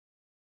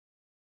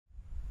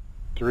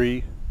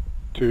3,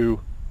 2,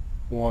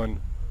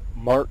 1,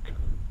 mark.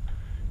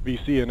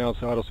 VC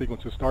announced the auto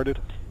sequence has started.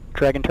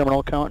 Dragon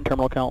terminal count and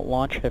terminal count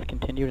launch have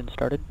continued and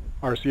started.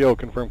 RCO,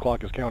 confirm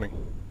clock is counting.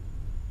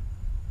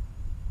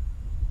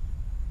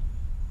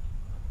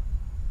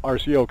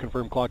 RCO,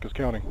 confirm clock is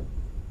counting.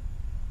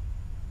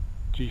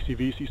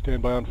 GCVC,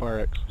 stand by on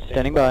FireX.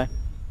 Standing by.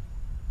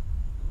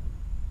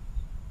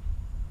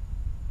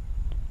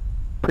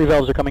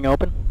 Pre-valves are coming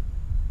open.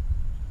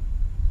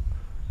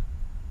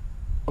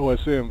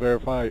 OSM,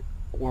 verify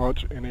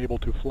launch and able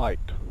to flight.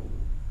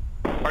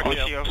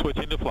 RCO.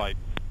 Switching to flight.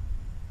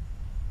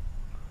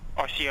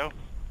 RCO.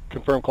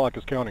 Confirm clock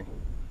is counting.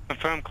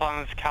 Confirm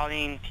clock is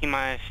counting.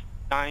 T-minus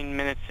 9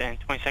 minutes and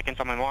 20 seconds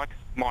on my mark.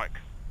 Mark.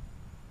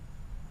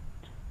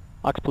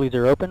 Aux bleeds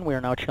are open. We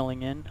are now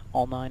chilling in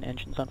all 9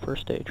 engines on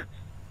first stage.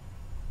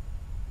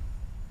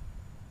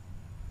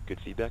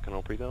 Good feedback on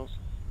all pre-valves?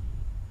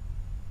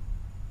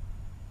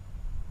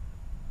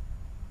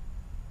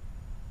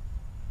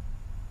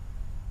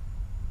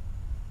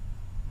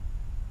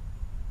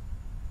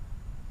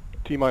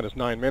 T-minus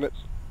 9 minutes.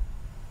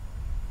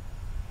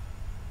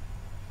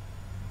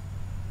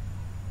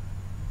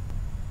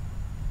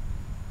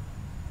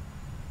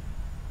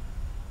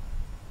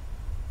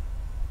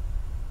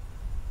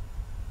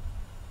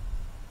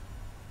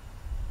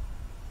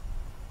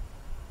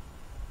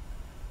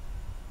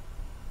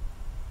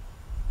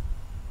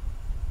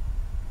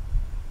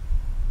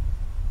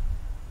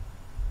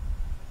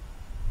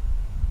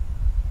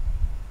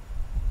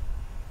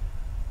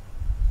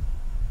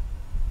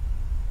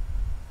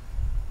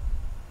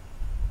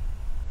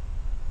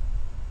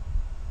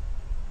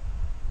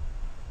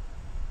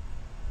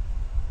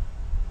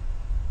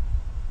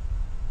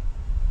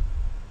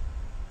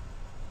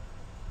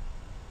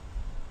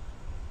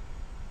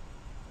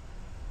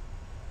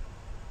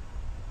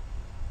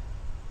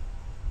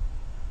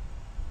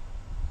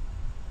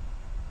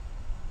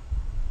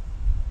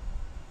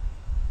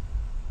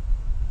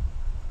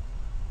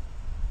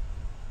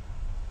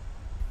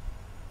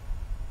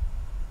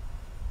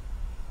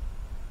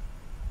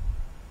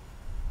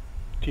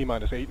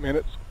 T-minus 8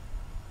 minutes.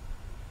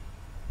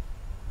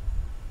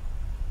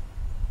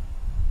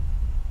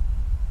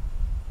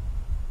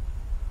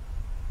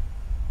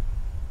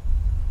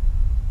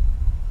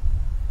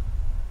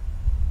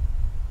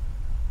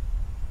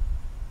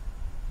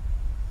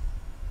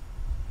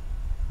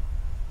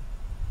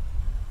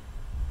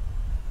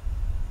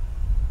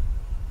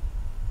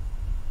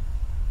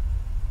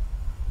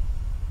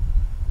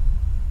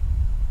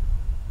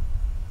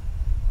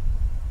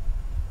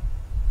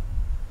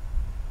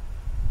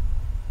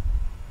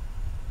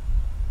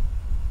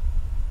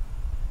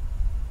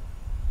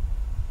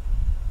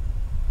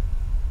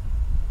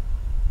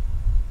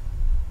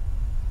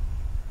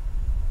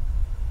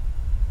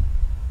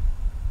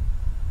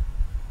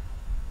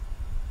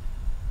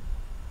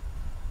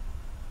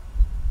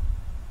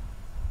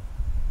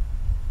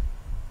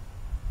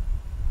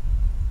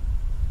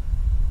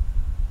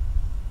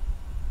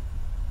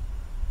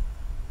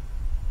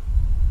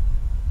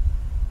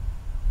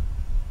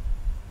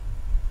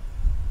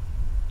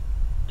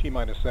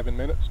 T-minus 7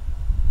 minutes.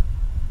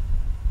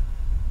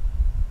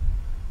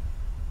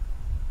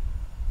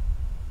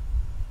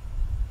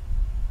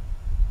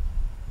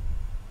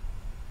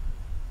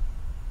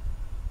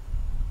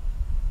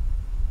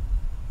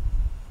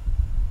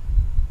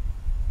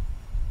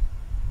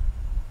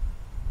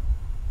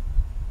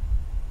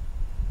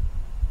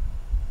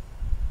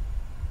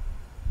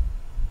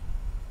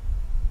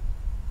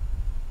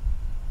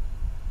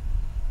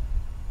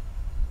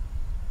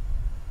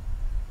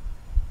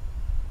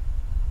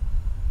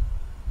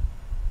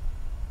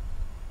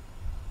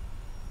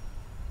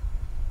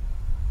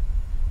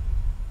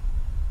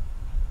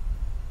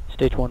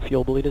 Stage 1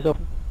 fuel bleed is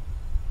open.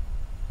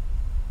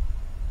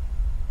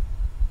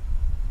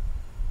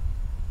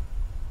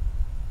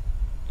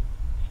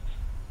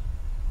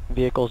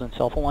 Vehicles in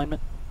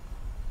self-alignment.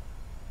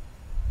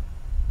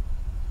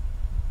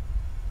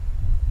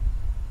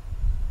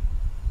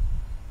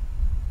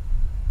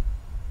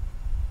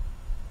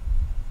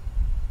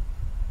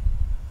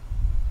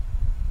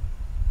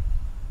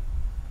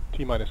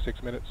 T-minus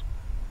 6 minutes.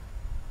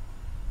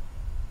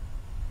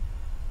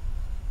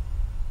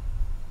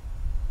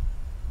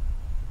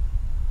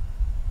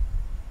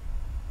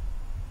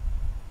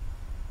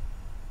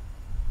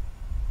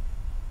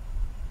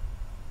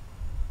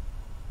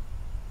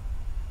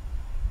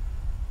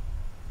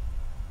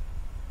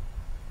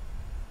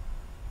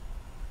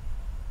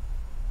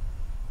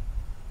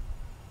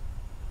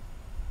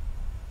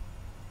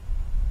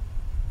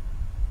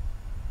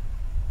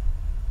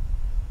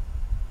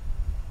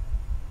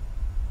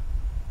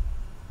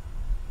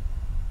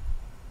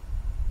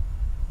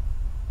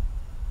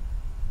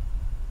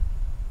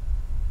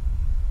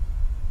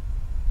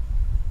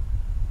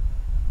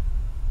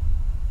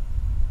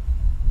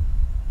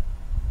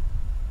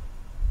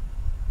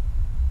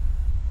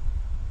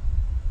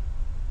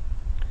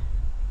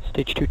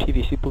 Stage 2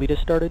 TVC bleed has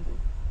started.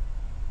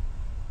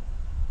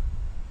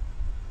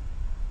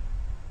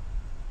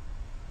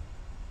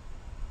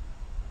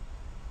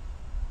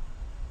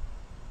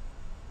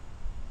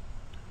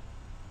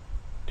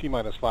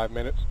 T-minus 5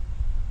 minutes.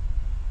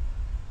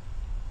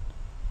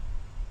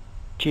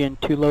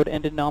 GN2 load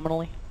ended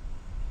nominally.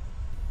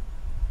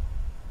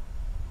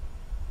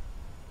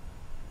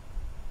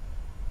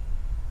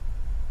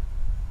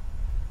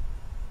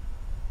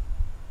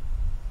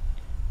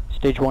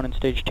 Stage 1 and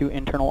Stage 2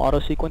 internal auto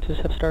sequences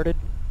have started.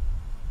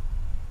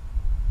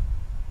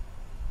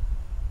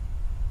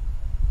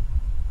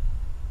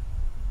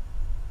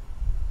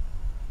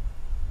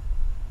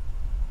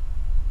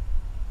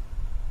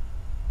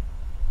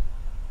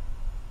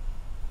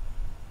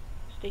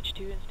 Stage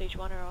 2 and Stage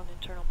 1 are on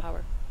internal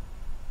power.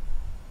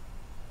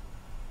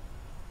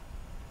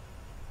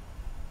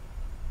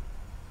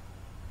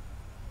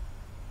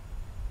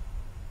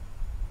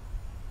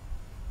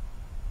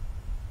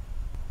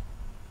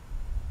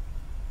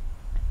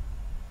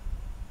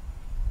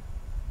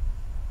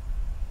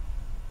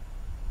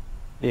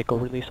 Vehicle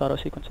release auto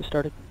sequences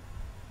started.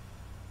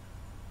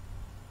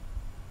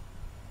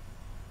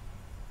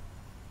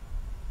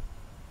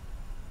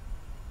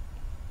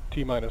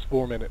 T-minus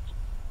 4 minutes.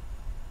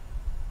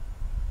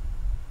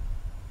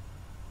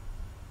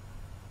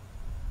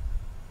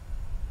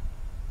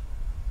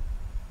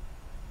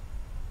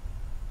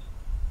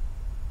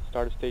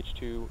 Start of Stage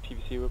 2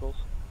 TVC wiggles.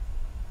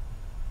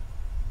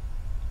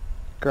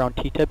 Ground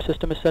T-type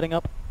system is setting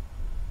up.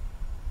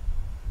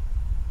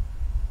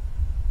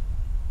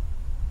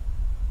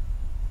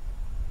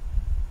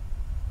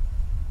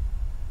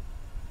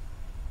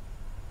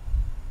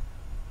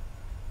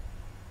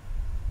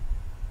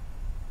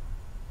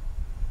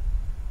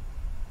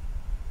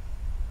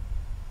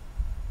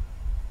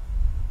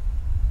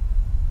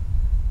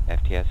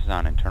 FTS is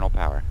on internal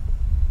power.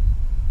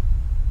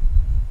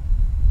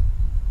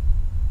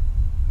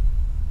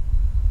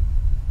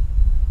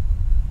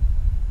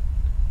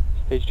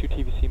 Stage 2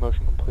 TVC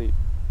motion complete.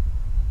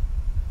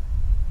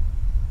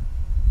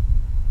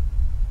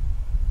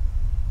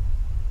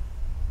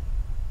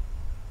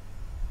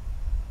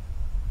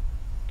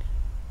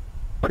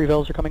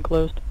 Pre-valves are coming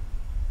closed.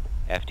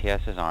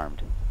 FTS is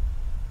armed.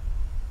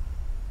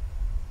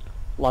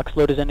 LOX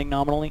load is ending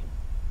nominally.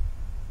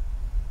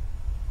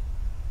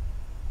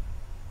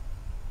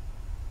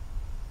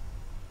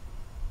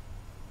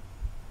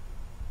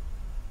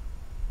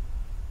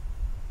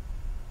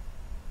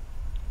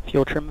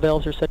 Fuel trim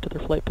valves are set to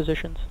their flight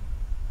positions.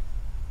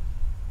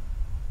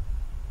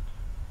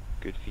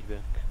 Good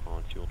feedback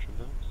on fuel trim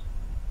valves.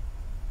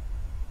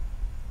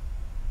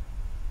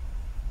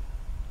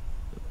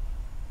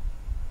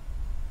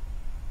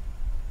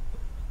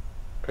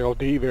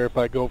 LD,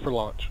 verify go for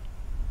launch.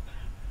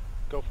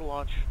 Go for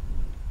launch.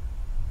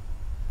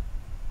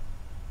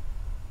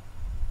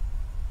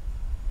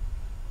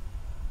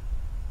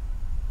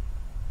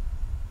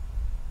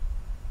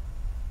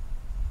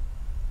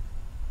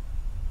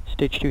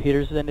 Stage 2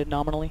 heaters is ended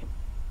nominally.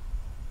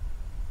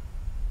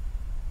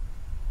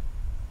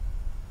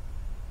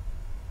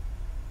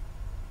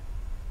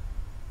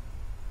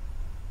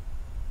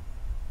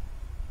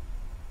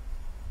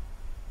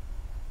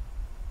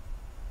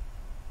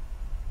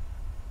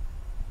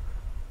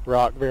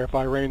 Rock,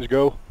 verify range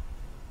go.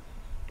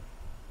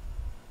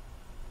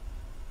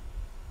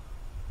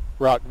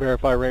 Rock,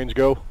 verify range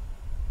go.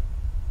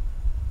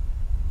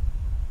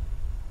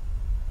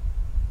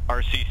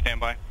 RC,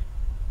 standby.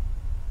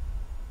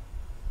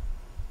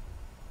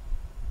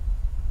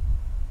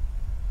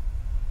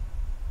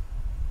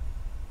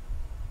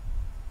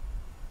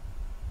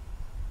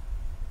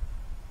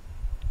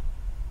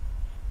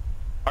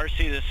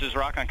 RC, this is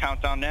Rock on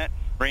Countdown Net.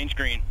 Range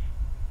green.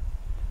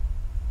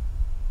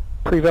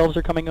 Pre-valves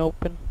are coming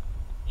open.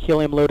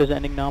 Helium load is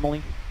ending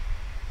nominally.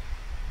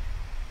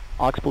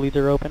 Aux bleeds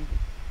are open.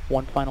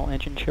 One final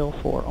engine chill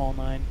for all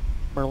 9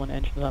 Merlin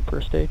engines on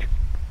first stage.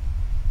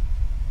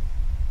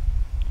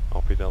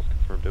 All pre-valves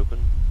confirmed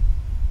open.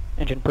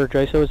 Engine purge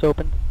ISO is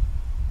open.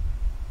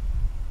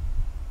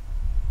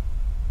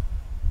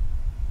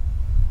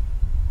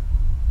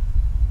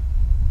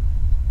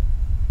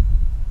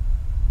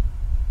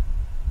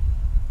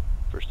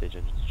 First stage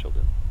engines chilled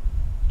in.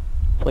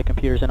 Flight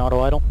computers in auto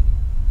idle.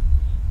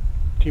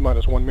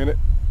 T-minus 1 minute.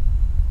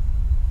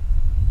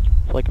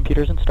 Flight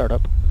computers in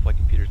startup. The flight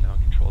computer is now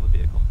in control of the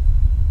vehicle.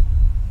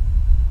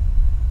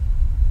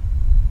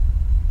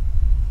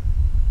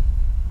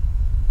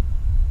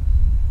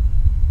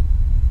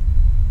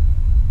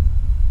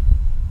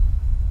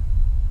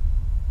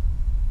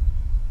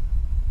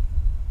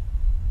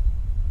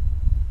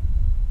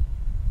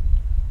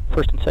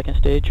 First and second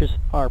stages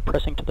are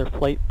pressing to their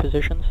flight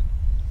positions.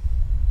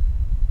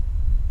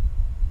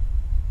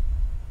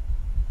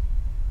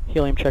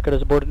 Helium checkout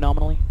is aborted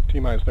nominally.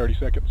 T-minus 30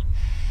 seconds.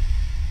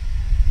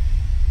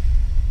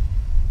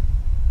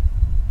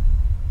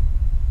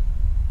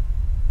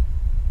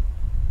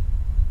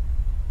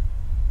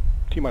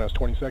 T-minus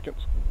 20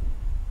 seconds.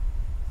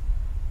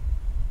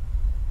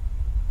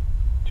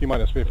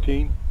 T-minus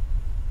 15.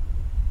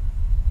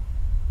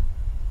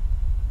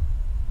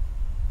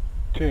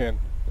 10,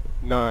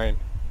 9,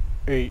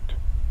 8,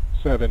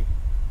 7,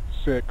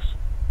 6,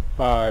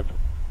 5,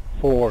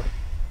 4,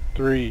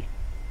 3,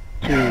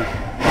 2,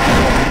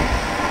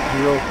 1.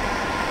 0.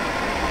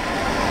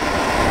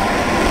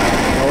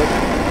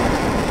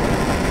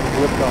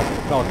 Liftoff,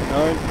 Falcon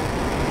 9.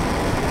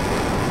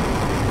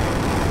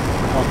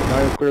 Falcon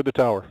 9 has cleared the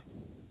tower.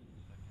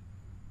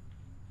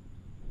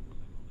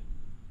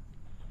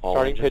 All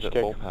Starting engines pitch at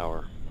deck. full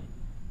power.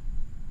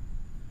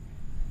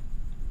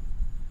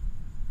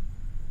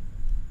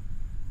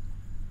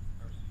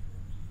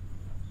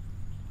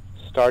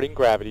 Starting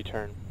gravity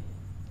turn.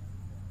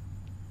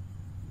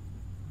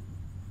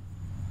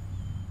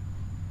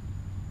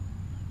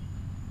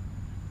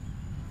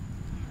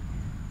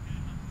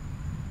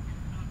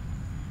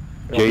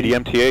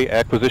 JDMTA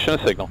acquisition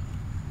of signal.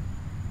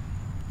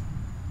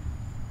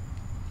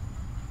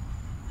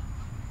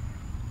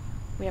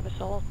 We have a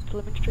solid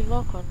telemetry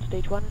lock on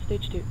stage 1 and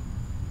stage 2.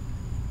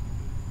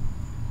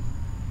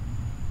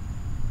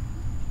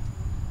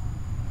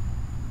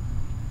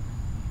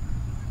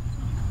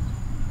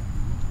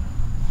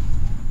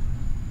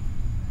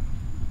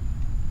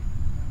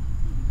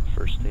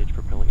 First stage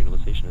propellant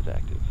utilization is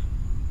active.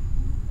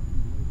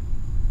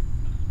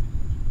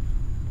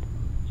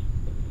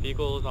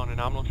 Vehicle is on a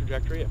nominal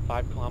trajectory at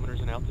 5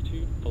 kilometers in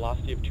altitude,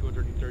 velocity of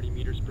 230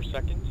 meters per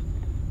second,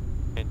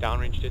 and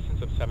downrange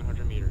distance of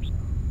 700 meters.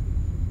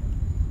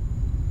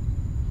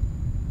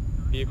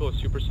 Vehicle is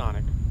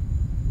supersonic.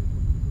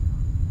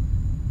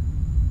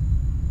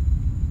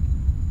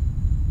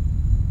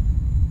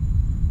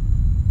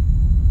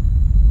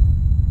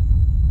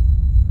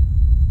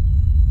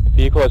 The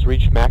vehicle has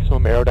reached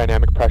maximum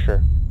aerodynamic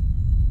pressure.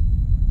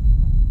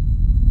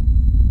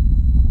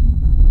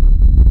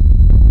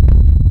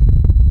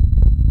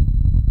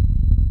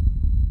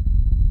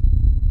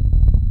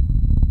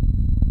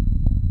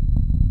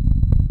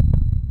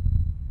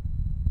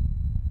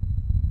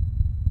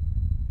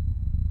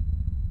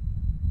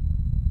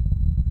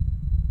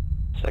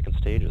 Second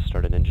stage has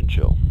started engine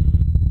chill.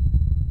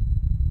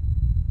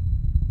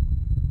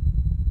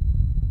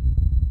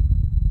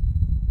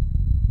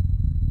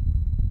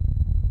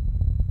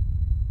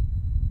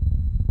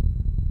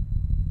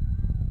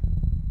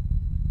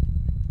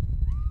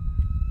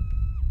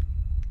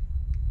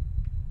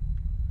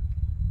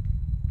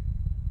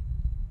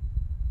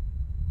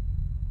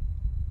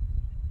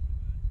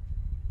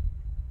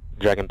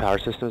 Dragon power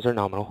systems are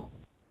nominal.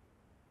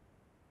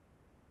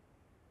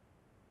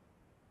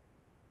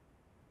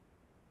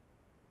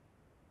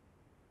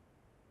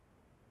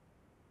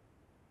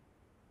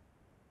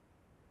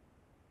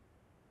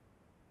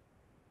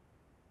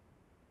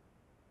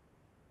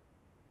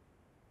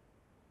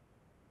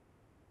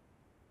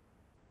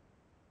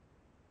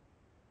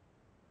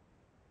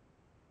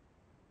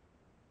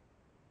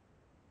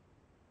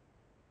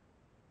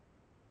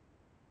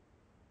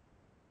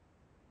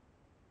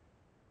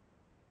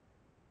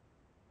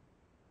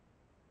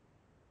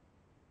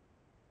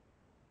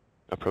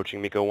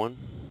 Approaching MECO 1.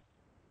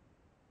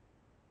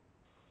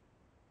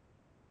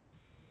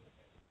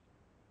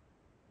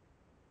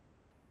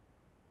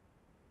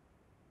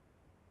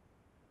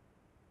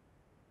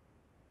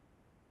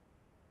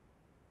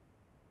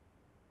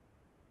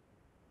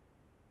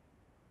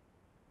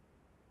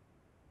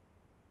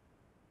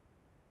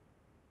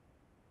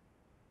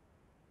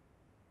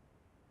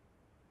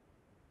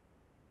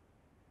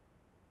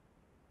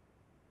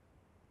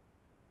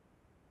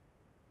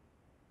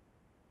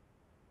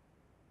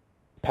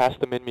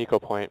 Past the mid-MECO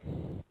point.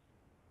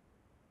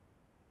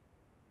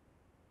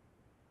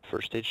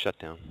 First stage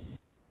shutdown.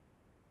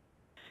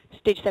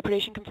 Stage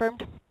separation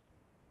confirmed.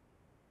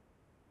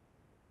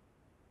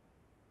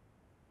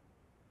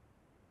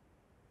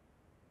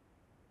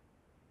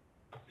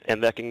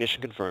 And that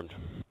ignition confirmed.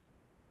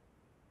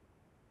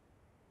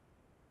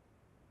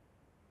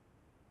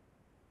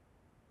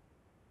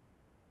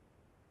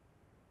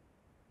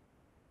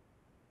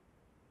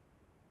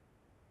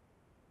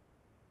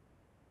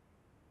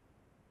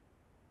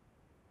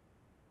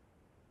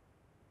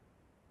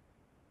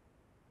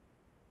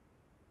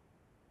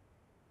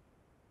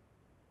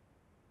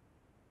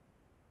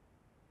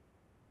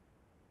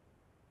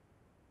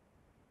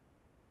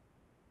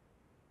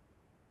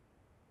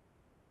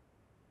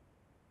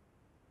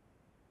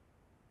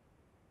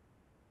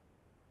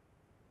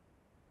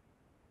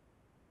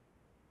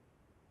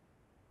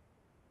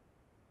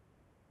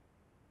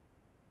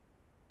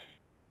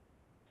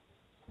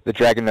 The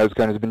Dragon nose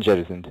gun has been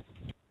jettisoned.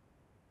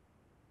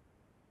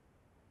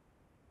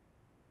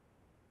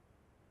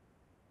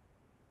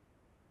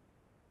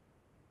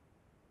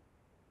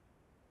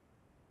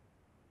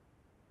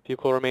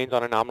 Vehicle remains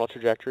on a nominal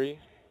trajectory.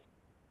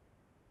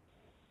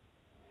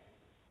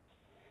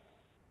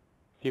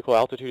 Vehicle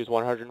altitude is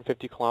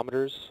 150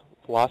 kilometers.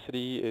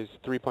 Velocity is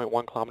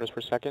 3.1 kilometers per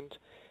second,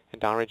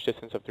 and downrange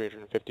distance of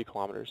 350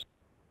 kilometers.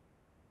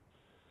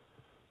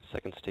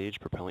 Second stage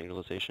propellant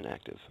utilization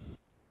active.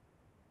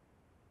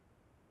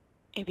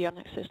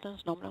 Avionics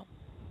systems nominal.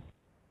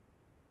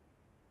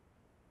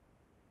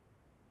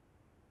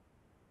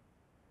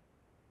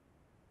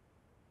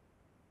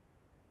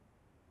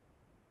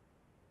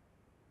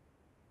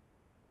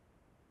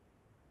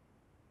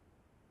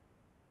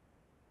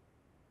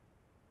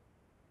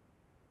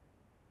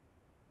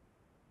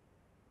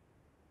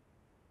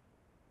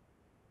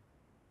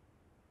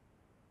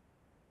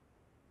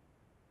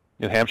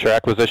 New Hampshire,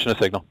 acquisition of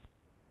signal.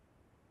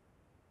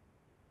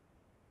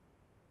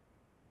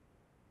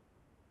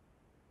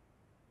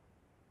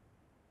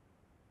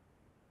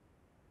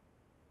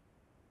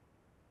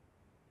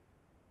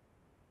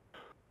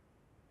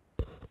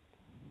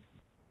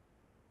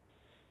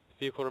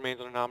 The vehicle remains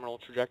on a nominal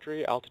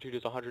trajectory. Altitude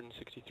is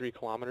 163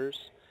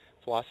 kilometers.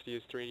 Velocity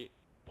is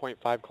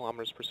 3.5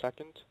 kilometers per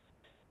second.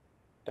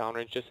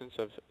 Downrange distance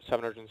of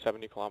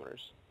 770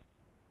 kilometers.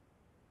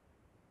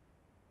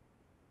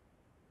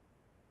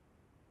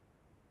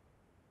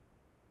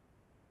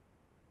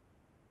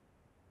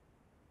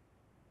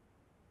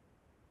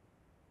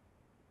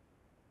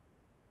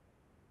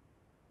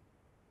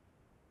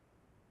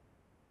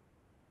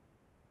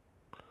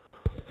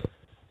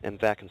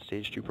 MVAC and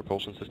Stage 2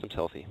 propulsion systems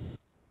healthy.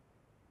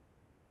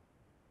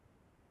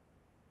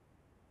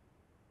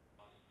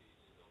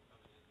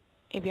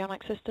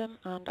 Avionics system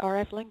and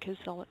RF link is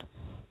solid.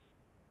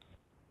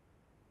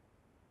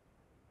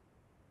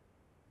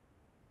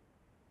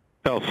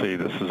 LC,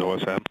 this is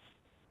OSM.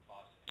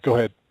 Go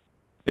ahead.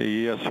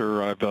 Yes,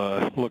 sir.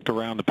 I've looked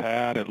around the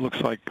pad. It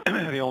looks like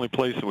the only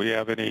place that we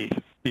have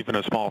even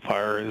a small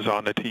fire is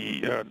on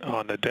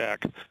the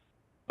deck.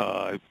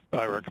 I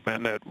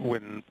recommend that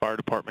when fire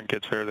department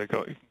gets there, they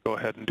go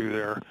ahead and do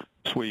their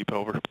sweep.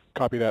 Over.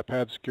 Copy that.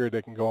 Pad secured.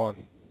 They can go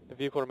on. The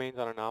vehicle remains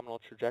on a nominal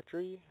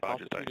trajectory.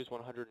 Roger, Altitude is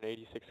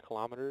 186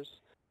 kilometers.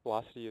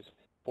 Velocity is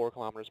 4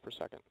 kilometers per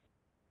second.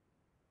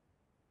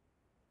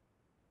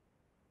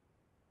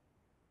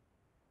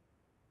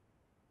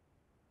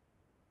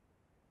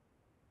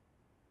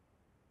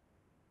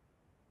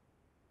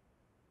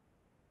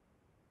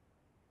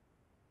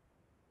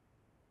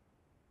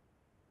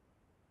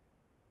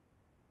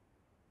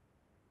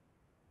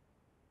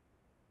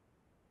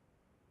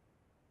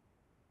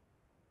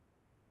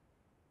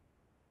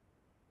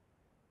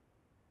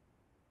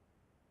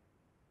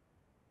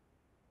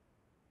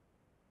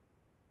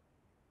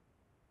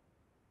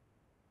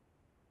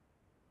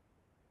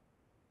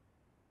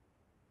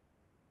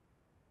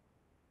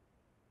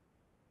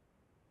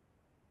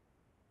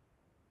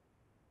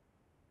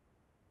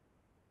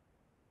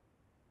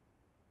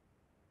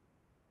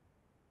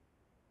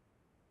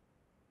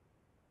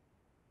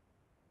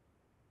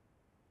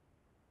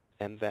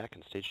 MVAC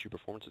and Stage 2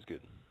 performance is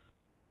good.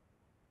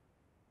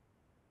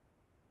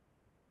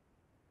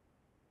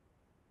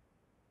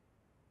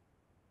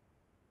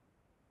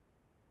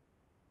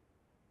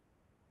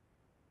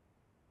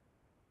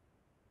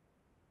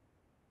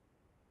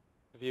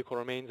 The vehicle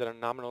remains at a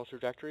nominal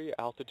trajectory,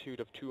 altitude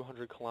of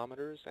 200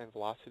 kilometers and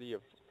velocity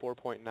of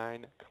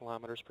 4.9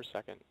 kilometers per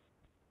second.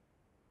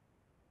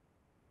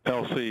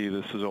 LC,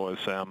 this is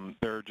OSM.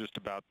 They're just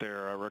about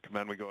there. I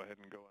recommend we go ahead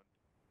and go in.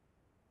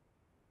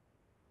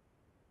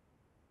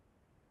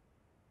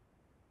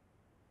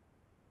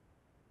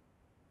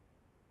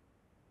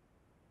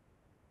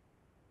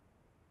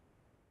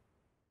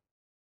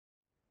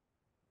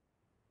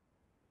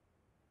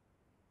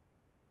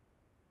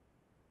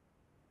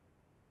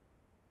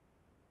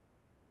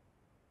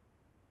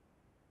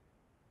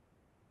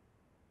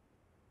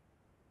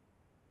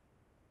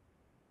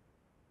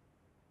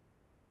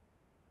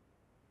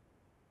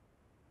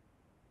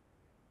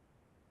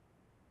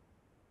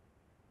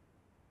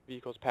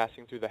 Vehicles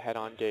passing through the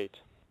head-on gate.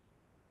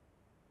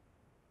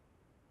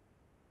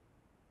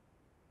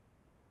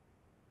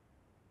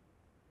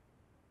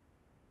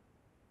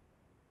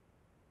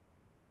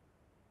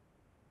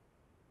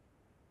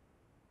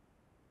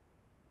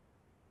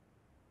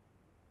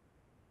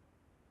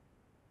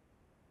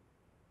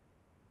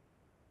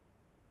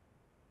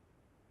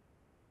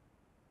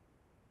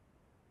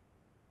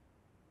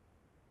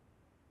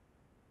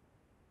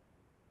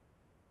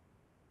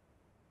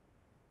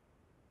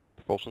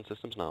 Propulsion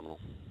systems nominal.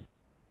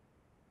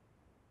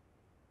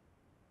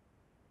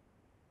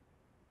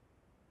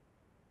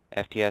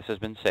 FTS has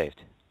been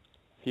saved.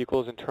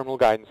 Vehicle is in terminal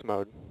guidance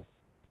mode.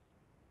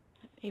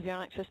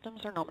 Avionics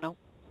systems are nominal.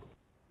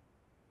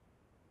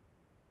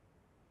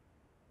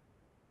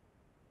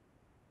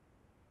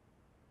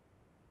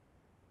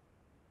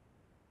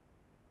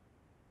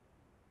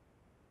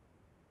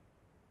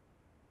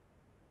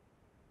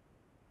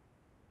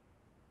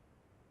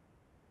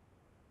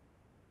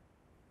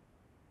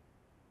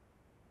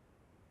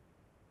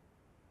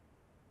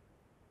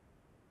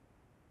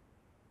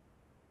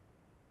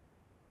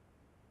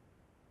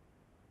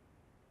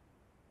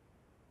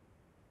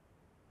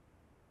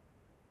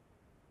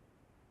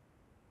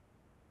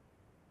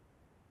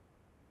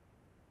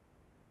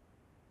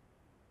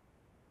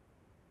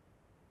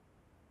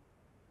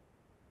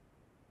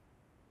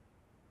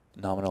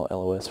 Nominal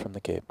LOS from the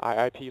Cape.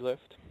 IIP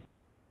lift.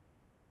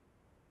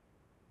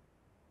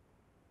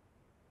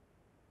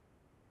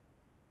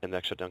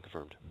 MVAC shutdown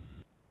confirmed.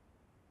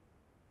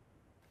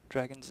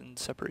 Dragons in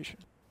separation.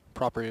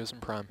 Proper is in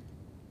prime.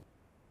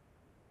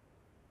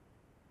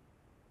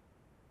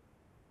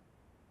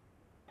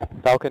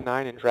 Falcon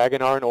 9 and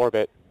Dragon are in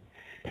orbit.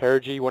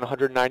 Perigee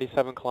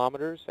 197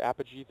 kilometers,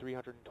 apogee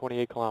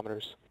 328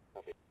 kilometers.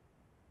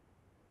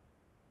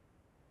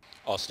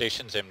 All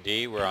stations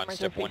MD, we're on Cameras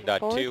step are facing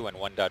 1.2 and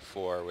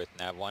 1.4 with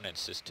nav1 and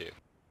sys2.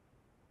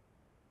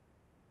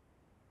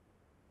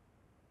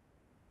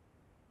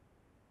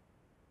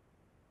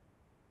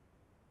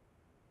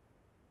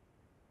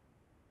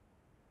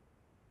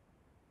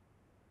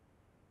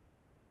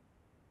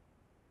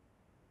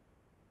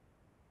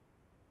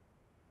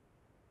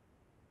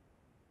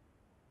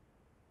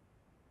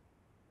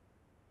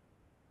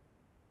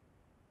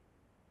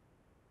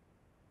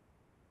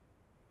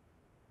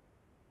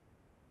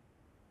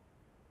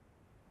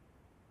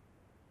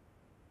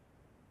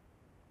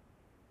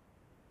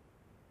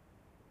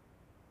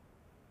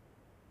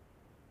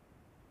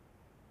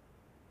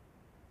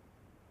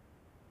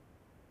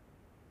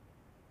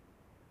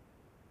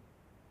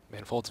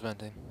 Manifolds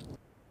venting.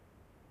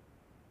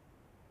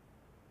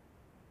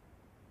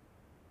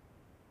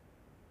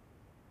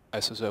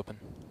 ISO's open.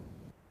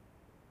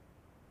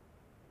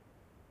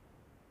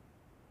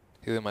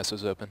 Helium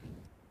ISO's open.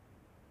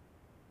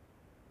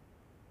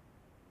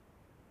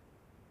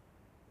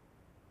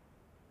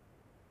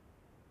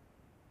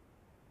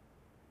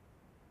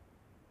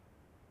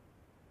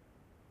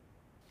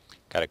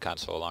 Got a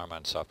console alarm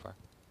on software.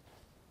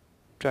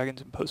 Dragon's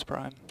in post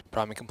prime.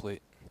 Priming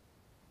complete.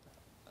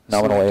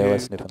 Nominal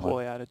Select AOS to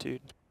deploy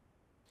attitude.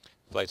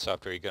 Flight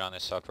software, you good on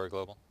this software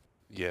global?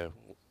 Yeah,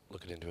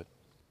 looking into it.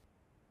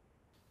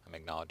 I'm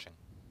acknowledging.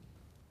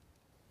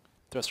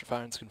 Thruster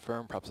firing's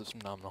confirmed. Prop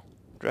system nominal.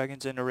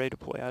 Dragon's in array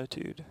deploy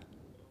attitude.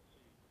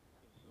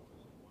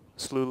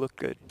 Slew look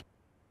good.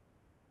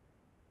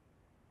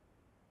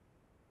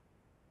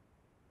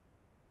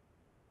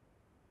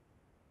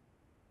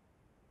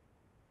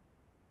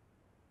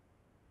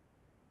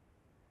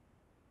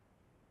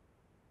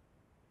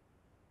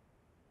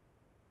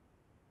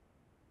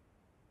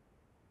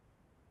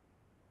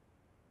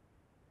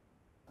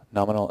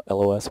 Nominal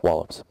LOS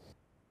wallops.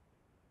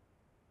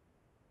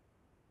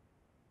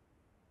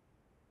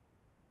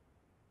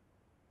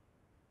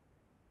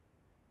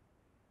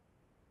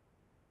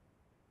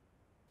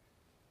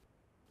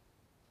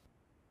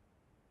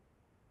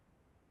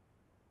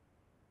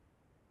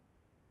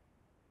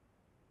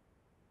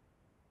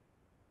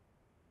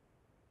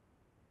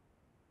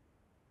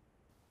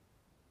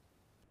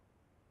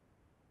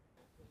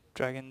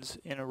 Dragon's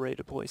in array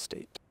deploy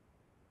state.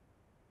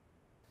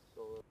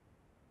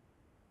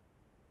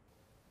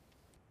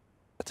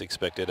 That's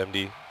expected,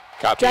 MD.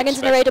 Copy. Dragon's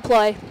in array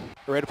deploy.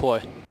 Array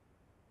deploy.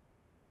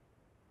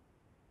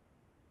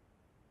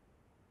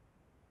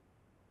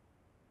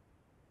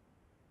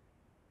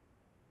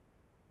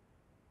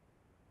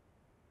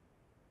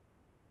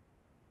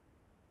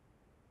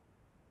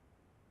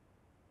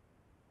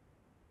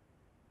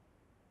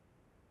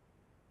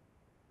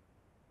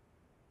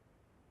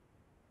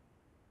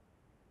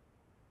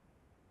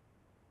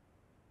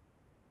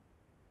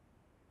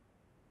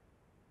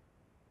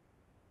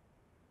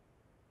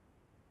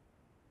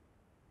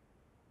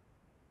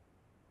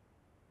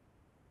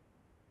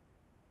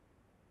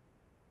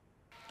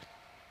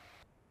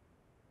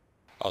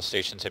 All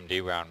stations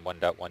MD, we're on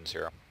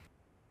 1.10.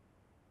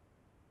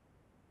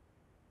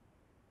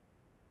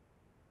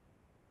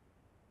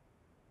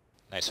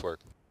 Nice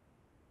work.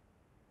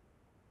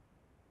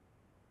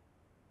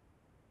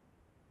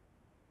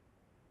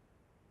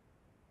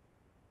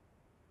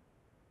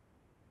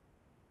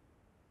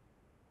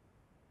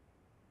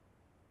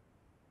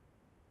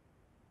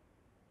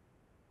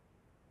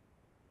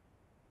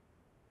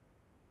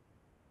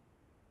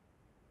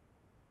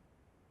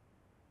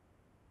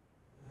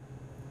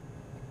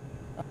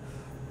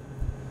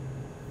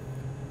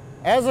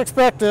 As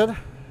expected,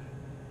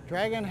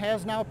 Dragon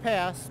has now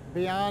passed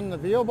beyond the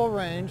viewable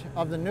range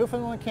of the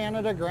Newfoundland,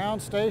 Canada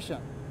ground station.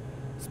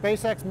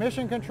 SpaceX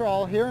Mission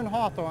Control here in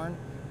Hawthorne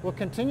will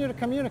continue to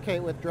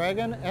communicate with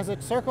Dragon as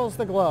it circles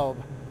the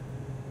globe.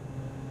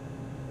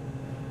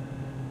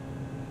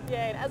 Yay,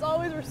 and as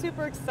always, we're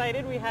super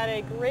excited. We had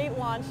a great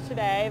launch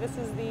today. This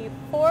is the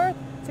 4th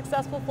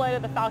successful flight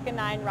of the Falcon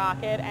 9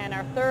 rocket and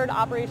our 3rd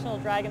operational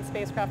Dragon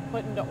spacecraft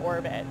put into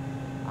orbit.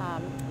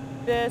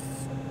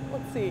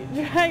 Let's see,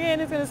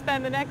 Dragon is going to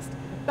spend the next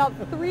about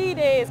 3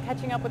 days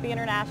catching up with the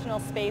International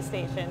Space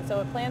Station.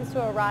 So it plans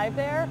to arrive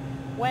there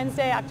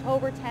Wednesday,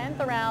 October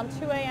 10th around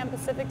 2 a.m.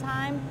 Pacific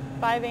time,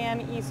 5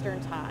 a.m.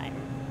 Eastern time.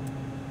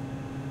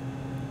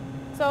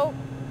 So,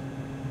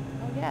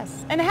 oh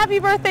yes, and happy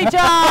birthday,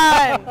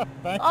 John!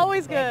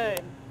 Always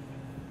good.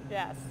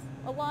 Yes,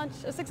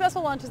 a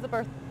successful launch is the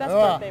best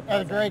birthday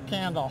present. A great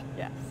candle.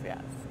 Yes,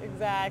 yes,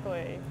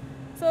 exactly.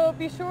 So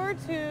be sure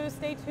to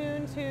stay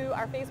tuned to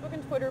our Facebook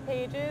and Twitter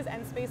pages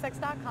and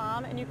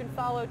SpaceX.com, and you can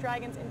follow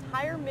Dragon's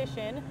entire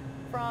mission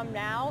from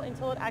now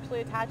until it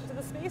actually attaches to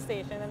the space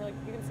station. And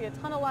you can see a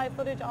ton of live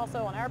footage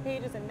also on our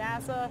pages and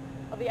NASA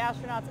of the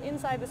astronauts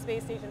inside the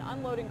space station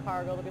unloading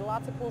cargo. There'll be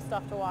lots of cool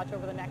stuff to watch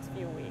over the next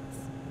few weeks.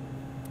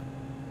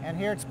 And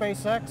here at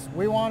SpaceX,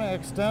 we want to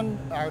extend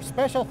our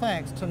special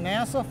thanks to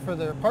NASA for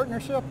their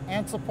partnership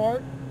and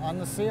support on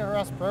the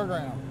CRS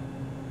program.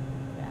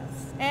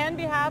 Yes. And on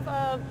behalf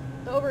of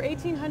the over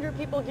 1,800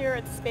 people here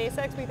at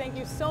SpaceX, we thank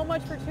you so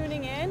much for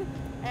tuning in.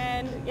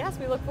 And yes,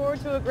 we look forward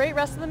to a great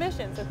rest of the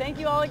mission. So thank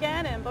you all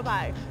again, and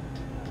bye-bye.